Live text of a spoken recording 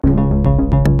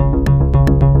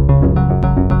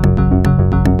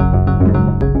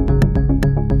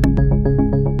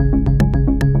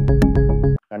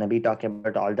talking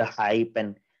about all the hype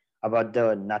and about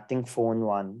the Nothing Phone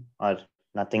one, or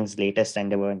Nothing's latest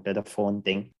endeavor into the phone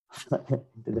thing. Into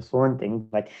the phone thing.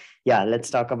 But yeah, let's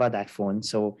talk about that phone.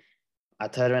 So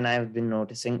Athar and I have been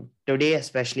noticing today,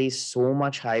 especially, so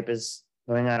much hype is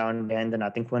going around behind the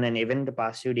Nothing Phone, and even the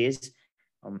past few days.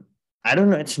 Um, I don't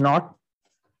know. It's not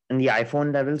in the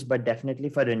iPhone levels, but definitely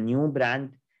for a new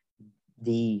brand,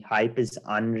 the hype is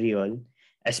unreal,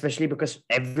 especially because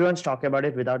everyone's talking about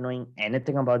it without knowing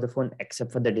anything about the phone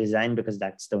except for the design, because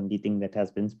that's the only thing that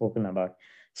has been spoken about.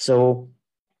 So,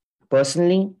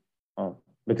 personally, oh,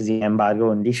 because the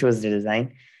embargo only shows the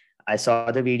design, I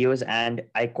saw the videos and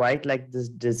I quite like this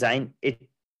design. It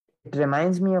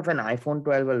reminds me of an iPhone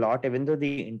 12 a lot, even though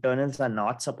the internals are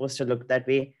not supposed to look that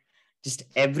way. Just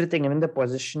everything, even the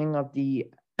positioning of the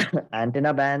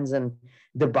antenna bands and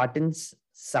the buttons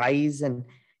size and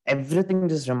everything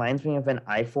just reminds me of an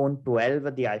iPhone 12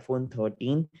 or the iPhone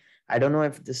 13. I don't know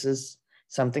if this is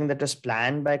something that was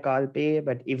planned by Carl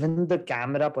but even the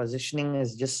camera positioning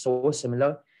is just so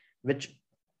similar, which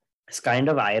is kind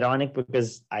of ironic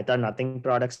because I thought Nothing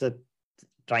products are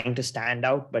trying to stand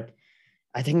out, but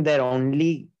I think their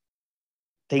only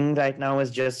thing right now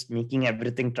is just making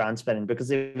everything transparent,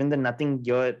 because even the Nothing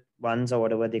Gear ones or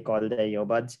whatever they call their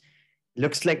earbuds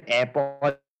looks like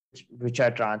AirPods which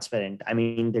are transparent. I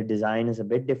mean, the design is a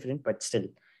bit different, but still,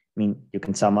 I mean, you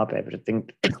can sum up everything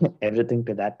everything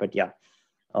to that. But yeah,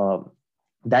 um,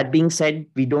 that being said,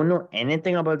 we don't know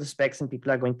anything about the specs, and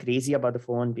people are going crazy about the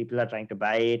phone. People are trying to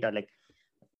buy it, or like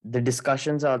the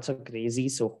discussions are also crazy.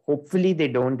 So hopefully they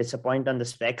don't disappoint on the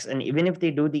specs. And even if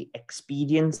they do, the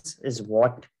experience is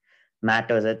what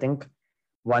matters. I think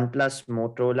OnePlus,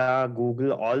 Motorola,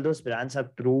 Google, all those brands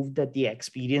have proved that the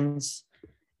experience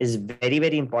is very,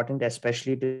 very important,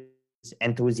 especially to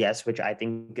enthusiasts, which I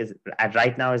think is at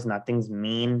right now is Nothing's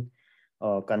main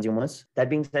consumers. That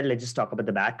being said, let's just talk about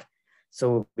the back.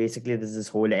 So basically, this is this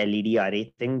whole LED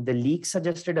array thing. The leak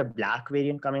suggested a black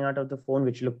variant coming out of the phone,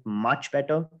 which looked much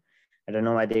better. I don't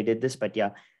know why they did this, but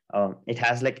yeah, it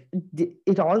has like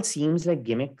it all seems like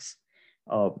gimmicks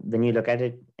when you look at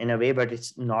it in a way, but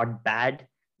it's not bad.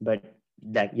 But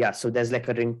that, yeah, so there's like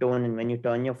a ringtone, and when you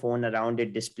turn your phone around,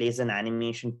 it displays an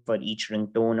animation for each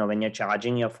ringtone. Or when you're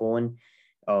charging your phone,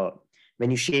 uh, when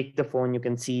you shake the phone, you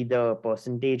can see the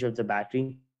percentage of the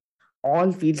battery.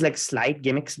 All feels like slight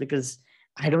gimmicks, because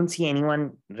I don't see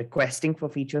anyone requesting for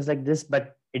features like this,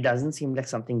 but it doesn't seem like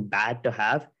something bad to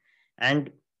have.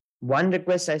 And one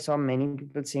request I saw many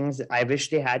people saying is, I wish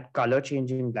they had color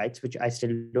changing lights, which I still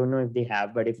don't know if they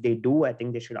have, but if they do, I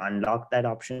think they should unlock that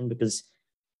option, because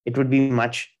it would be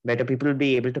much better. People will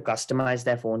be able to customize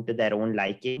their phone to their own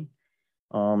liking.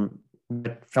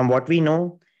 But from what we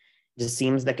know, just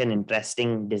seems like an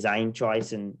interesting design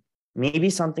choice, and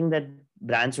maybe something that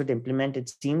brands would implement.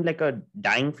 It seemed like a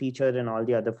dying feature in all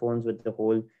the other phones with the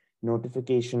whole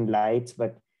notification lights,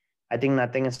 but I think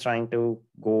Nothing is trying to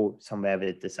go somewhere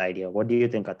with this idea. What do you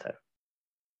think, Athar?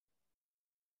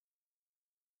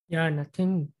 Yeah,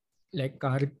 nothing like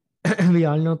Carl. We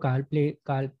all know Carl.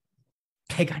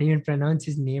 I can't even pronounce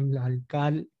his name. Lal.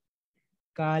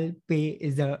 Carl Pay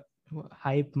is a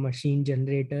hype machine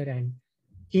generator, and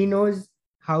he knows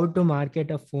how to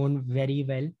market a phone very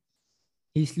well.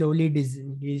 He slowly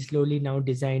now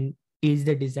design is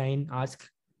the design, ask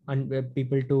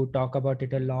people to talk about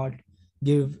it a lot,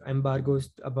 give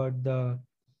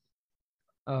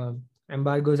uh,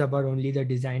 embargoes about only the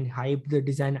design, hype the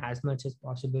design as much as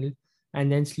possible, and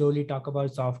then slowly talk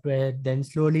about software. Then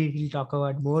slowly he'll talk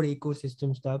about more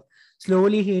ecosystem stuff.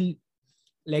 Slowly he'll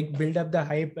like build up the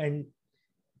hype, and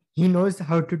he knows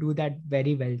how to do that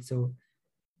very well. So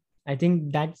I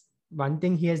think that's one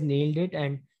thing he has nailed it.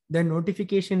 And the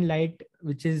notification light,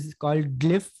 which is called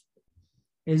Glyph,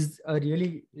 is a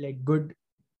really like good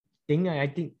thing. I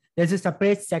think there's a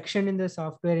separate section in the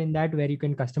software in that where you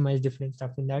can customize different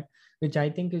stuff in that, which I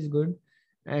think is good.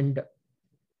 And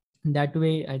that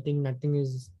way, I think nothing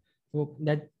is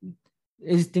that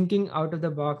is thinking out of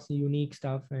the box, unique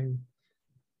stuff. And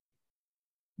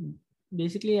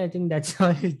basically, I think that's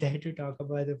all is there to talk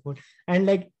about the phone. And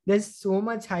like, there's so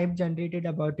much hype generated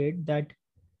about it that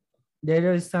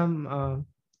there is some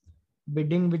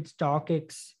bidding with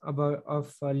StockX about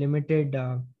of limited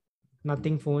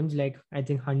Nothing phones, like I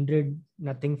think 100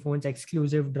 Nothing phones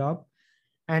exclusive drop.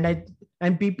 And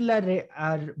people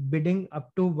are bidding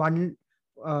up to $1,700,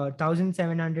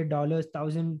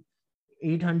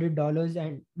 $1,800,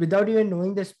 and without even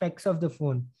knowing the specs of the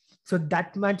phone. So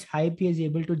that much hype he is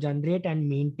able to generate and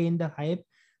maintain the hype,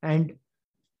 and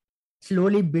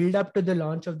slowly build up to the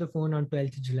launch of the phone on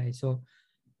 12th July. So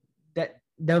that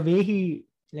the way he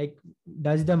like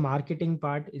does the marketing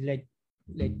part is like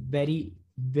very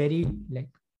very like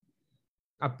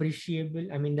appreciable.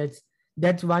 I mean,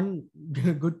 that's one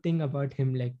good thing about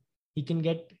him. Like he can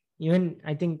get, even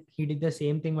I think he did the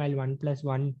same thing while OnePlus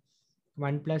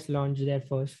launched their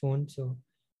first phone. So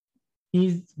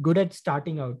he's good at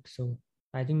starting out. So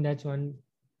I think that's one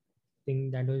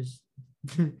thing that was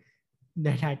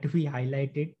that had to be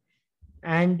highlighted.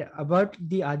 And about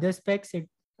the other specs,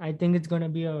 I think it's gonna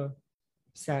be a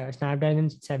Snapdragon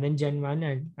 7 Gen 1,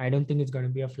 and I don't think it's gonna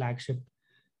be a flagship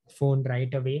phone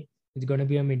right away. It's going to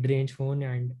be a mid-range phone,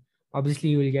 and obviously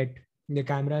you will get the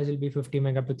cameras will be 50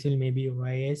 megapixel, maybe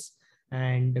OIS,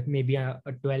 and maybe a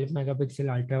 12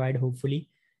 megapixel ultra wide. Hopefully,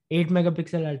 8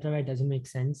 megapixel ultra wide doesn't make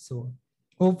sense. So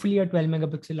hopefully a 12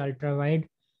 megapixel ultra wide,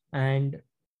 and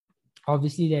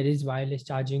obviously there is wireless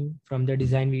charging. From the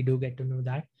design we do get to know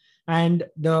that, and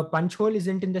the punch hole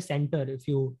isn't in the center.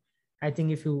 I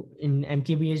think if you in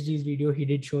MKBHD's video, he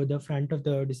did show the front of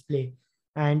the display,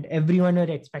 and everyone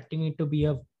are expecting it to be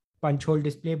a punch hole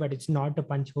display, but it's not a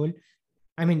punch hole.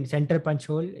 I mean, center punch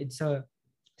hole. It's a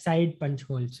side punch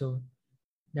hole. So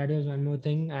that was one more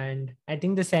thing. And I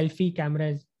think the selfie camera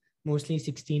is mostly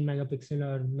 16 megapixel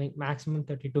or maximum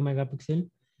 32 megapixel.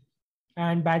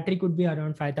 And battery could be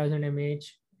around 5000 mAh.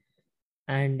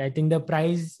 And I think the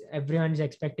price, everyone's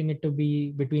expecting it to be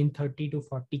between 30 to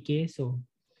 40K. So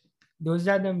those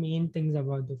are the main things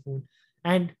about the phone.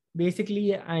 And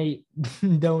basically,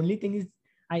 the only thing is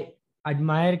I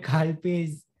admire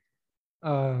Kalpe's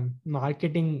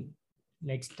marketing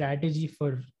like strategy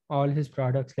for all his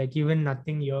products. Like even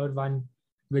Nothing Year One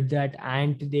with that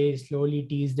ant, they slowly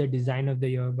tease the design of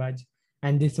the earbuds,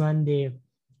 and this one they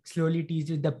slowly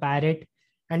teased with the parrot,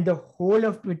 and the whole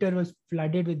of Twitter was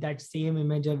flooded with that same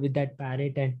image of with that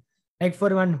parrot. And like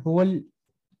for one whole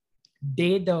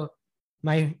day, the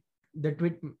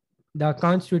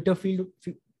account's Twitter feed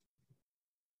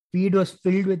was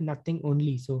filled with nothing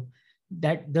only. So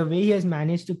that the way he has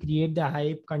managed to create the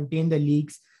hype, contain the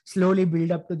leaks, slowly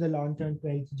build up to the launch on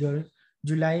 12th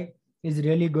July is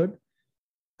really good.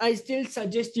 I still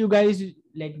suggest you guys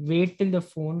like wait till the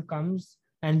phone comes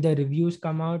and the reviews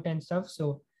come out and stuff.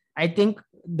 So I think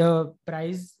the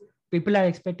price, people are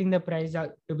expecting the price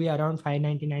to be around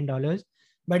 $599,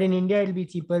 but in India it'll be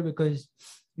cheaper because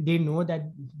they know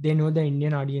the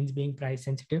Indian audience being price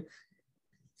sensitive.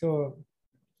 So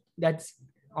that's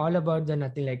all about the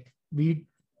Nothing. Like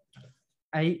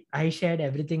I shared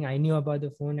everything I knew about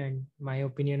the phone and my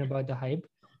opinion about the hype.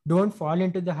 Don't fall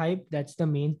into the hype. That's the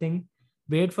main thing.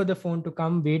 Wait for the phone to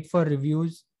come. Wait for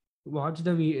reviews. Watch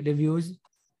the reviews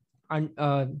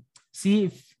and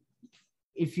see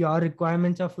if your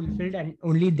requirements are fulfilled, and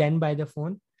only then buy the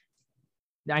phone.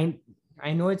 I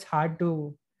know it's hard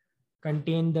to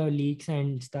contain the leaks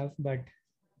and stuff, but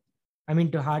I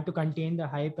mean, too hard to contain the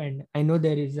hype. And I know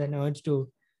there is an urge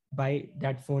to buy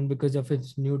that phone because of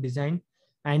its new design.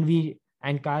 And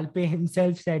Kalpe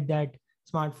himself said that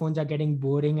smartphones are getting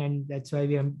boring, and that's why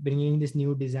we are bringing this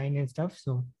new design and stuff.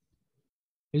 So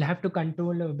we'll have to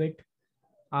control a bit.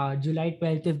 July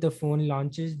 12th, if the phone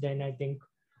launches, then I think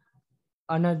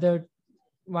another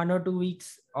 1 or 2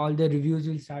 weeks, all the reviews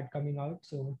will start coming out.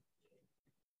 So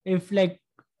if like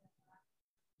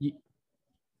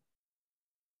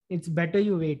it's better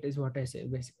you wait is what I say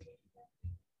basically.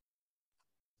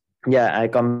 Yeah, I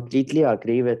completely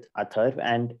agree with Athar,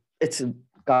 and it's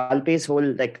Kalpe's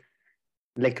whole like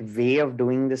way of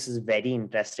doing this is very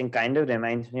interesting. Kind of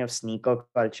reminds me of sneaker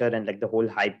culture and like the whole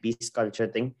hype beast culture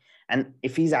thing. And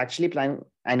if he's actually planning,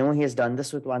 I know he has done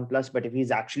this with OnePlus, but if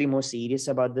he's actually more serious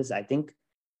about this, I think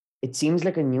it seems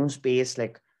like a new space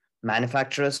like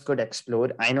manufacturers could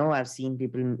explore. I know I've seen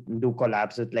people do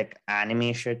collabs with like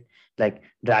anime shit, like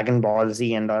Dragon Ball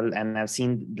Z and all, and I've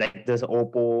seen like this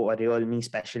Oppo or Realme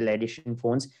special edition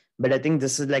phones. But I think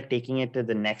this is like taking it to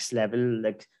the next level,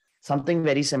 like something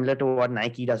very similar to what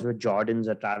Nike does with Jordans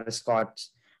or Travis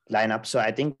Scott's lineup. So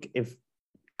I think if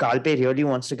Kalpe really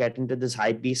wants to get into this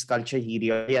hype beast culture, he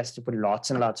really has to put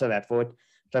lots and lots of effort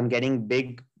from getting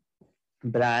big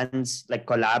brands like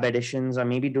collab editions or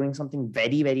maybe doing something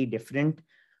very, very different.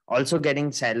 Also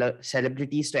getting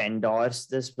celebrities to endorse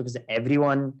this because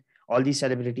all these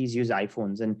celebrities use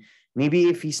iPhones. And maybe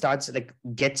if he starts like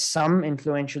get some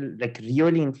influential, like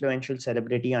really influential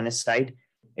celebrity on his side,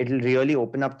 it'll really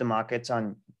open up the markets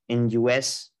in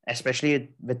US, especially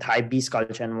with hype beast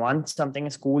culture. And once something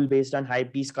is cool based on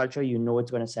hype beast culture, you know it's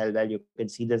going to sell well. You can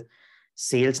see the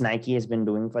sales Nike has been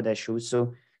doing for their shoes.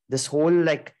 So this whole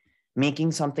like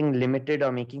making something limited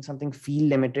or making something feel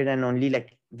limited and only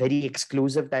like very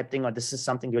exclusive type thing, or this is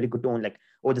something really good to own, like,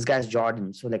 oh, this guy's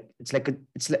Jordan. So like it's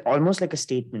like almost like a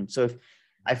statement. So if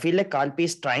I feel like Carl Pei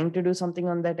is trying to do something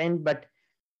on that end, but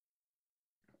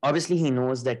obviously he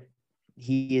knows that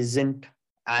he isn't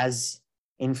as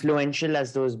influential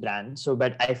as those brands. So,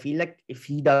 but I feel like if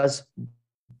he does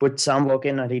put some work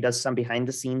in, or he does some behind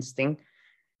the scenes thing,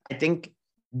 I think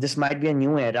this might be a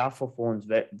new era for phones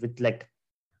where, with like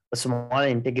a small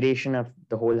integration of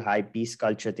the whole high piece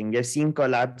culture thing. We've seen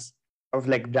collabs of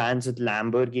like brands with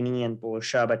Lamborghini and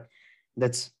Porsche, but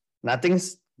that's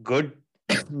nothing's good.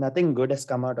 Nothing good has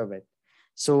come out of it.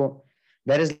 So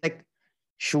whereas like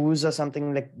shoes or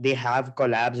something, like they have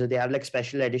collabs or they have like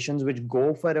special editions which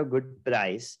go for a good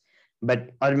price,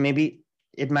 but or maybe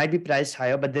it might be priced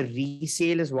higher, but the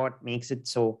resale is what makes it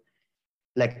so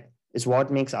like is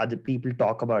what makes other people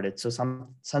talk about it. So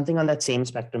something on that same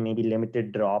spectrum, maybe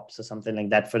limited drops or something like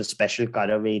that for a special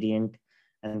color variant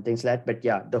and things like that. But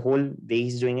yeah, the whole way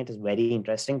he's doing it is very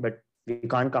interesting. But we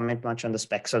can't comment much on the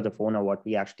specs of the phone or what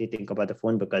we actually think about the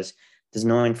phone because there's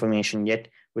no information yet,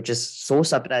 which is so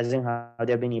surprising how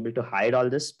they've been able to hide all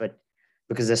this. But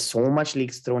because there's so much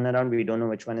leaks thrown around, we don't know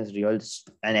which one is real,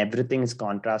 and everything is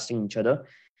contrasting each other.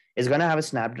 It's going to have a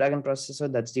Snapdragon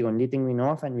processor. That's the only thing we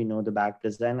know of. And we know the back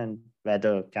design and where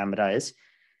the camera is.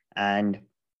 And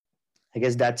I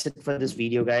guess that's it for this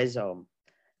video, guys.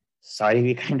 Sorry,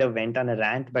 we kind of went on a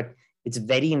rant, but it's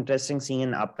very interesting seeing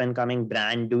an up and coming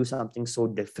brand do something so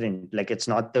different. Like it's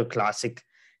not the classic,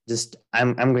 just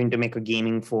I'm going to make a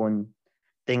gaming phone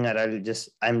thing, or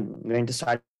I'm going to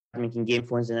start making game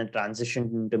phones and then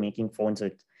transition into making phones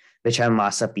which have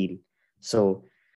mass appeal. So